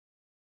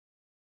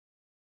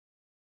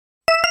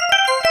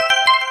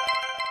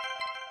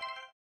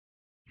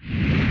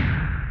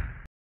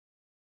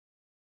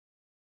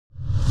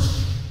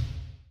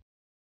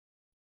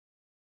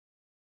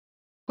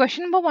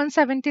Question number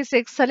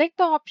 176. Select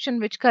the option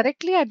which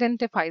correctly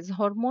identifies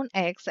hormone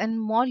X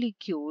and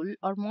molecule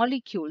or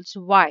molecules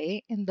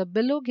Y in the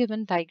below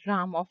given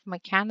diagram of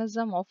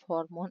mechanism of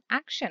hormone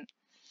action.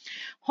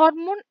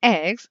 Hormone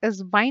X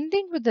is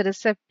binding with the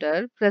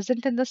receptor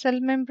present in the cell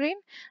membrane.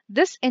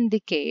 This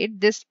indicates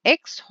this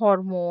X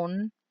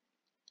hormone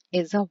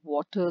is a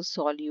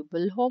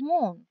water-soluble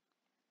hormone.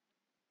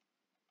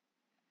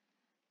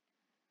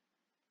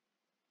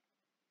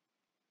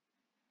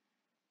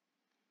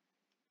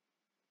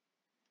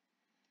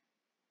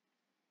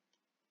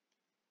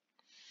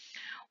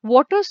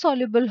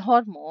 Water-soluble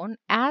hormone,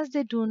 as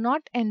they do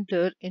not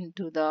enter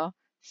into the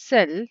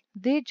cell,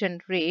 they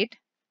generate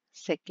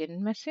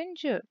second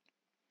messenger.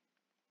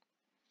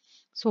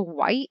 So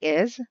Y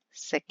is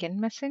second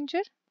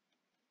messenger.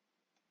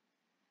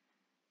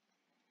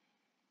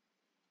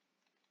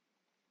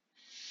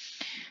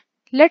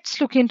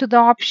 Let's look into the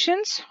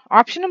options.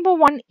 Option number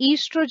 1,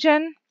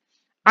 estrogen,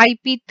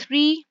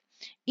 IP3.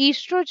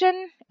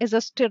 Estrogen is a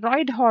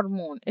steroid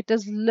hormone. It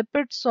is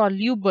lipid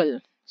soluble.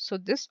 So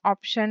this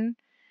option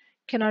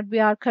cannot be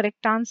our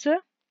correct answer.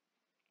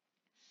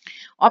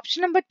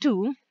 Option number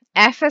 2,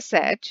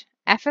 FSH.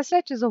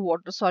 FSH is a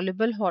water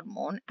soluble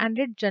hormone and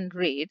it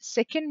generates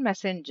second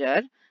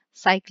messenger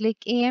cyclic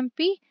AMP.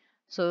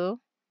 So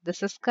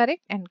this is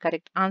correct and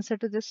correct answer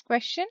to this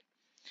question.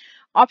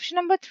 Option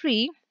number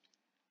 3,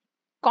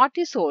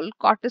 cortisol.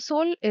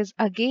 Cortisol is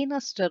again a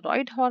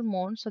steroid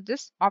hormone. So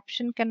this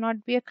option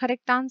cannot be a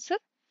correct answer.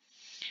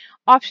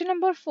 Option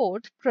number 4,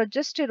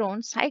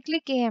 progesterone,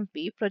 cyclic AMP.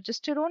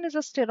 Progesterone is a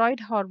steroid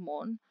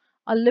hormone,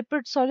 a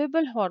lipid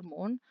soluble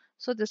hormone.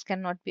 So this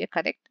cannot be a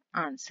correct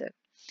answer.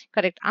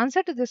 Correct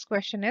answer to this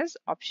question is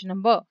option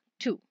number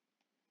 2.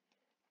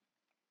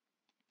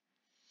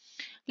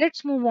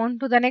 Let's move on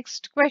to the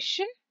next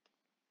question.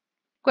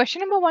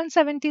 Question number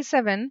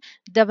 177.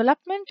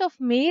 Development of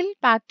male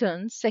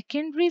patterns,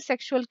 secondary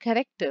sexual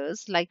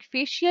characters like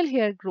facial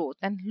hair growth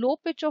and low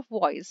pitch of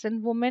voice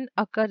in women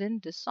occur in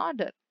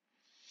disorder.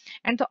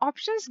 And the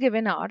options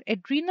given are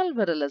adrenal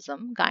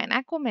virilism,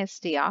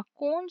 gynecomastia,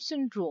 Cone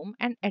syndrome,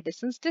 and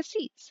Addison's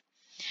disease.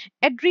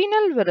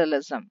 Adrenal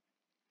virilism.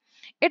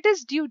 It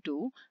is due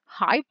to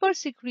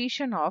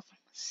hypersecretion of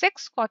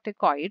sex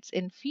corticoids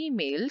in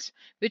females,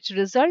 which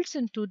results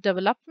into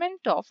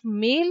development of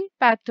male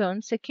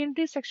pattern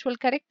secondary sexual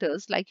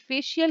characters like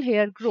facial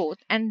hair growth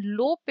and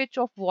low pitch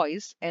of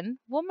voice in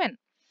women.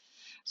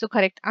 So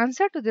correct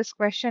answer to this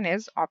question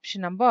is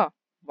option number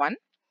 1.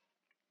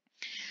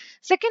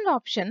 Second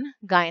option,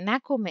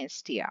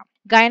 gynecomastia.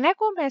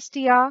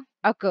 Gynecomastia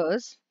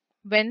occurs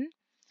when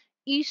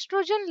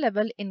estrogen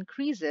level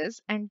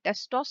increases and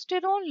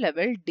testosterone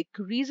level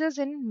decreases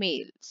in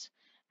males,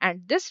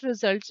 and this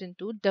results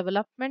into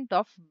development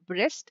of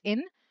breast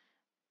in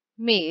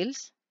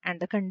males, and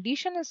the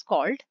condition is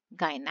called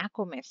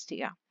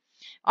gynecomastia.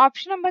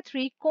 Option number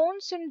 3,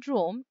 Cone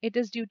syndrome. It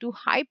is due to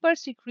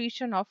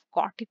hypersecretion of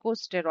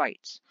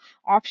corticosteroids.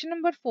 Option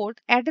number 4,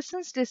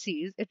 Addison's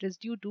disease. It is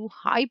due to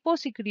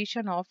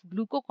hyposecretion of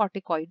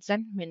glucocorticoids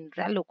and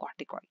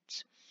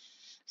mineralocorticoids.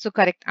 So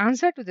correct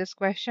answer to this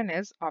question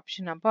is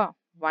option number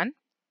 1.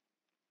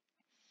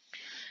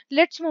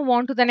 Let's move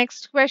on to the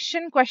next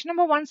question. Question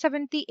number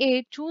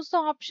 178. Choose the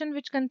option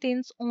which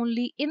contains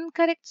only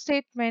incorrect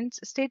statements.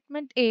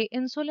 Statement A,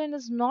 insulin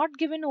is not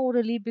given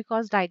orally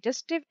because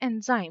digestive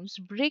enzymes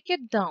break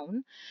it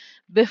down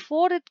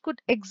before it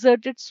could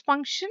exert its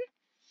function.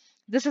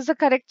 This is a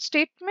correct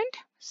statement.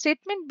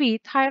 Statement B,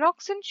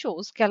 thyroxine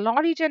shows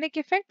calorigenic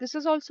effect. This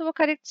is also a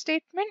correct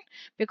statement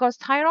because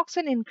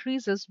thyroxine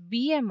increases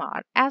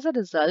BMR. As a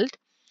result,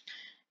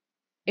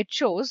 it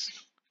shows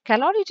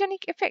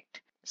calorigenic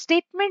effect.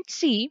 Statement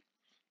C,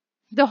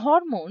 the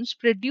hormones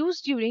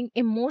produced during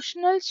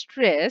emotional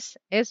stress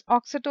is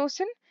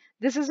oxytocin.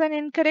 This is an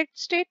incorrect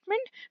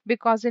statement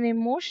because in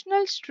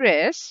emotional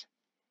stress,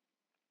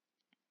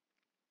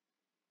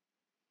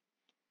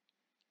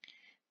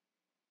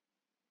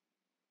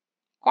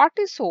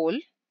 cortisol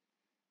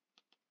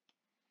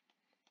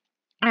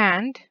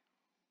and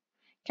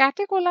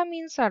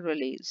catecholamines are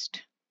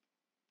released.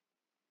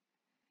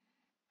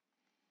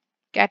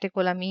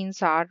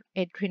 Catecholamines are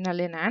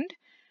adrenaline and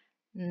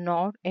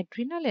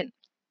noradrenaline.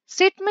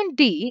 Statement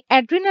D,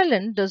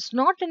 adrenaline does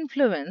not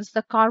influence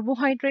the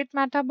carbohydrate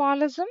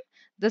metabolism.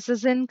 This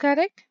is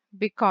incorrect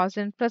because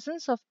in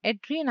presence of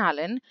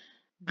adrenaline,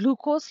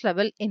 glucose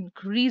level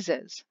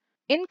increases.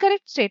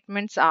 Incorrect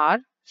statements are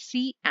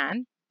C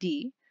and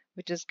D,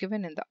 which is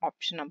given in the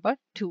option number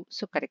 2.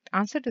 So correct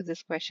answer to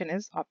this question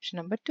is option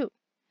number 2.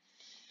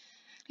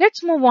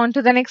 Let's move on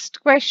to the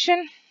next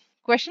question.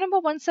 Question number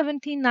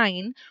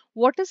 179.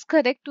 What is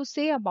correct to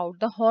say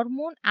about the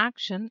hormone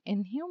action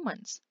in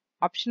humans?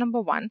 Option number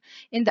 1.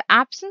 In the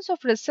absence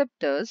of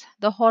receptors,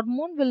 the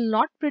hormone will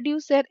not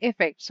produce their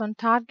effects on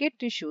target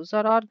tissues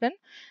or organ.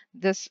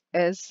 This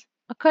is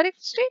a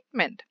correct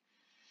statement.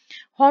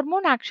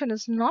 Hormone action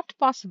is not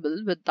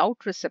possible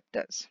without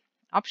receptors.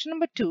 Option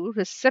number 2.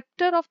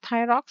 Receptor of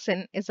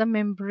thyroxine is a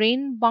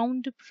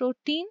membrane-bound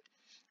protein.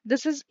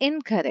 This is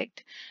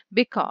incorrect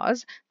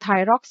because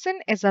thyroxine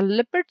is a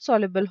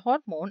lipid-soluble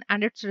hormone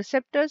and its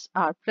receptors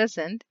are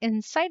present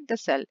inside the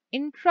cell,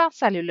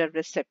 intracellular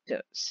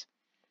receptors.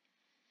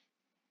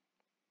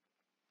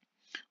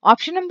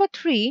 Option number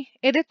 3,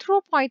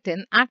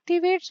 erythropoietin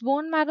activates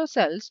bone marrow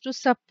cells to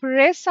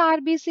suppress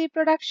RBC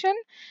production.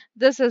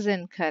 This is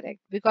incorrect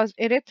because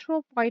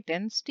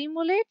erythropoietin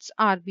stimulates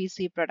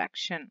RBC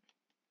production.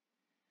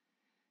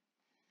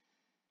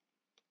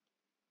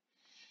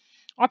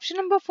 Option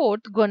number 4,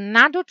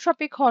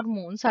 gonadotropic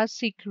hormones are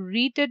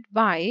secreted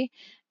by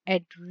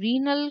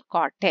adrenal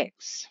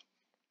cortex.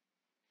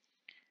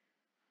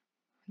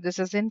 This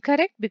is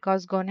incorrect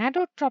because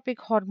gonadotropic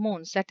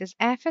hormones, that is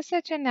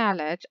FSH and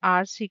LH,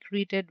 are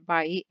secreted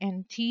by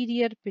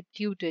anterior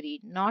pituitary,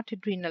 not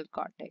adrenal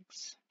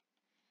cortex.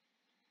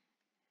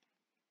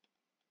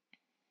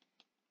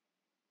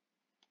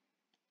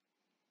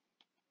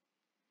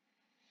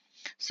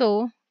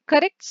 So,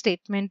 correct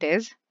statement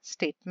is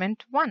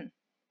statement 1.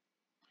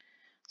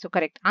 So,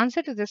 correct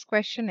answer to this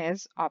question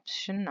is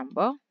option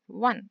number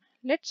 1.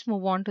 Let's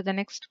move on to the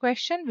next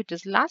question, which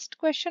is last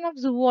question of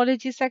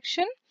zoology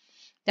section.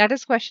 That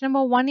is question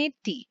number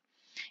 180.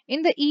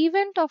 In the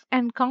event of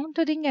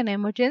encountering an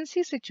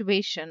emergency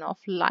situation of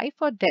life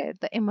or death,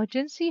 the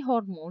emergency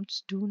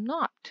hormones do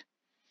not.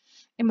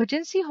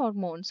 Emergency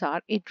hormones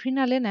are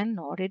adrenaline and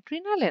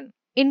noradrenaline.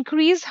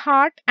 Increase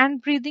heart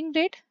and breathing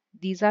rate.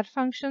 These are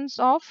functions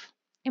of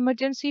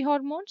emergency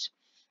hormones.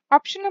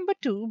 Option number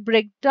 2,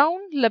 break down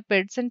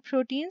lipids and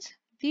proteins.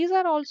 These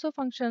are also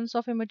functions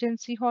of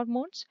emergency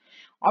hormones.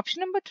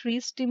 Option number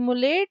 3,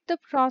 stimulate the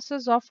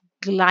process of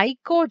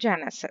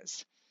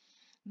glycogenesis.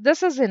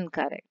 This is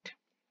incorrect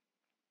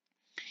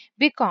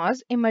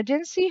because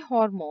emergency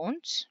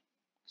hormones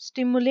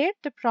stimulate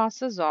the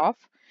process of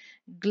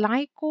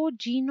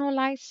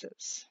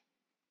glycogenolysis.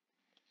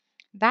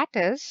 That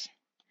is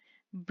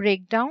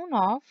breakdown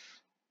of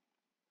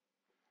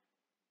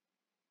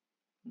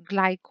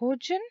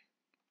glycogen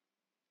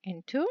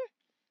into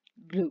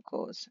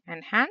glucose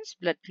and hence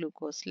blood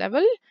glucose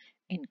level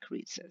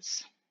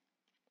increases.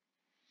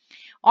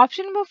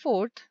 Option number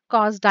 4,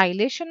 cause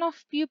dilation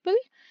of pupil.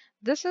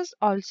 This is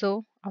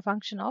also a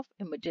function of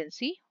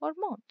emergency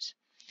hormones.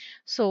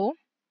 So,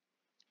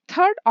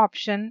 third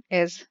option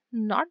is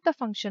not the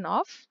function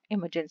of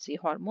emergency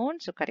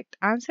hormone. So, correct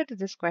answer to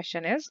this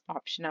question is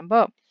option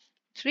number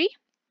 3.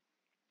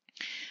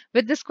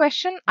 With this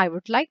question, I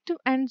would like to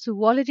end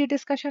zoology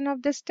discussion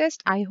of this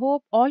test. I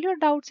hope all your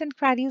doubts and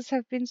queries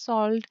have been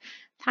solved.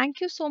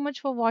 Thank you so much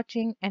for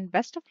watching and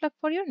best of luck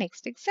for your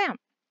next exam.